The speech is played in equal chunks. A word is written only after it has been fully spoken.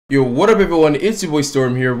Yo, what up everyone, it's your boy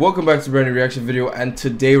Storm here. Welcome back to a brand new reaction video, and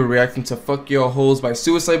today we're reacting to Fuck Y'all Hoes by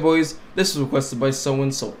UICIDEBOY. This was requested by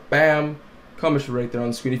someone, so bam, comment right there on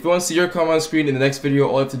the screen. If you want to see your comment on the screen in the next video,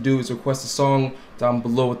 all you have to do is request a song down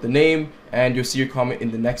below with the name, and you'll see your comment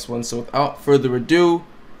in the next one. So without further ado,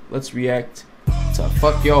 let's react to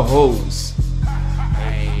Fuck Y'all Hoes.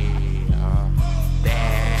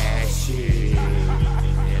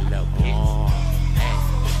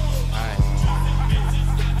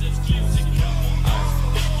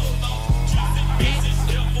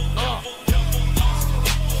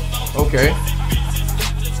 Okay.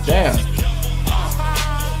 Damn.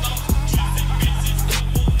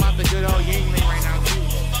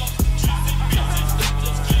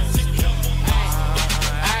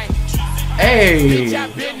 Hey.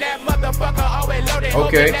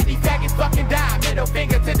 Okay. Middle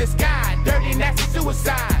finger to the sky. Dirty, nasty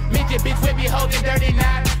suicide. Midget bitch with me holding dirty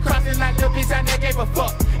knives. Crossing like little bitch, I never gave a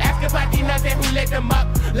fuck. Ask about these nuts and who let them up.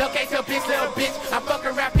 Locate your bitch, little bitch. I fuck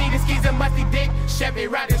around, feeding skis and musty dick. Chevy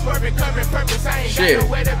riding, swerving, covering purpose. I ain't got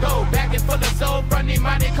nowhere to go. Back and full of soul from these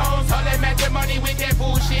money cones. All that matrimony with that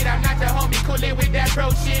bullshit. I'm not the homie, coolin' with that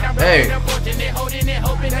bro shit. I'm rolling unfortunate, holding it,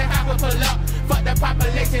 hoping that I will pull up. Fuck the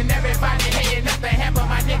population, everybody hating nothing happen,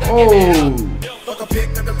 my nigga. Fuck a pig,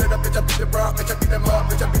 nigga, lit up, bitch, I beat the bra, bitch, I beat them up,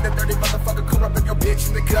 bitch, I beat the dirty motherfucker, cool up in your bitch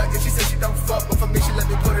in the cut. Yeah, she said she don't fuck, but for me, she let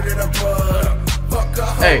me put it in her butt. Fuck her,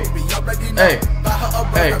 hoe, we already know. Buy her a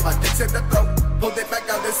burger, my dick's in the throat. Pulled it back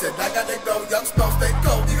out, listen, I gotta go. Young Stone, stay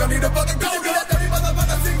cold, you gon' need a fucking go. Get that dirty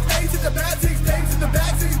motherfucker, 6 days in the bag, 6 days in the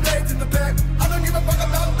bag, 6 days in the bag. I don't give a fuck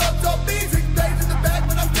about love, so be 6 days in the bag,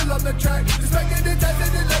 but I'm still on the track. Respected it, tested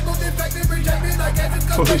it, labeled, infected, rejected, like as it's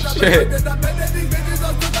holy shit.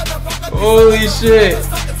 Holy shit.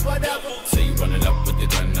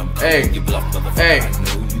 Hey, hey.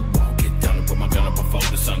 You won't get down and put my gun up before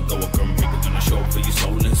the sun go. A GERM reaper gonna show up for your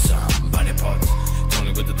soul and some body parts.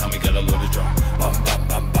 Tony with the Tommy got a loaded drum. Bum bum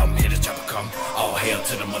bum bum, here the chopper come. All hail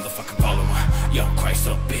to the motherfucking follower. Yo, Christ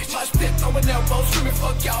up, bitch. My stick throwing elbows, screaming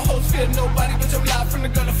fuck y'all hoes. Fear nobody but your life from the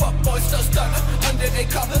gunner. Fuck boys, still stunner. Under they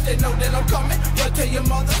cover, they know that I'm coming. Run to your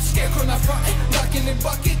mother, scarecrow not frontin'. Knocking and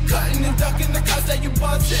bucket, cutting and ducking the cops that you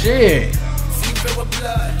buzzing. Shit. See filled with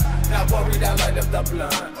blood. Not worried, I light up the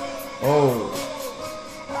blood. Oh.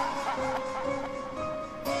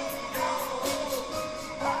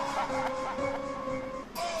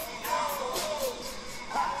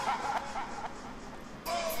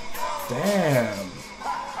 Damn.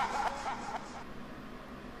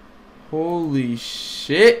 Holy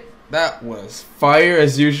shit. That was fire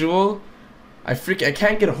as usual. I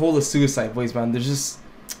can't get a hold of UICIDEBOY, man. They're just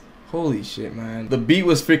holy shit, man. The beat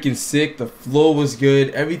was freaking sick, the flow was good,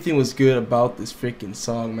 everything was good about this freaking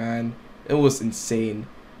song, man. It was insane.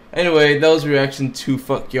 Anyway, that was a reaction to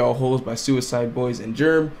Fuck Y'all Hoes by UICIDEBOY and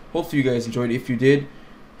GERM. Hopefully you guys enjoyed it. If you did,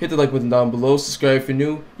 hit the like button down below, subscribe if you're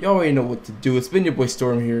new. You already know what to do. It's been your boy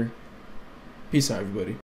Storm here. Peace out, everybody.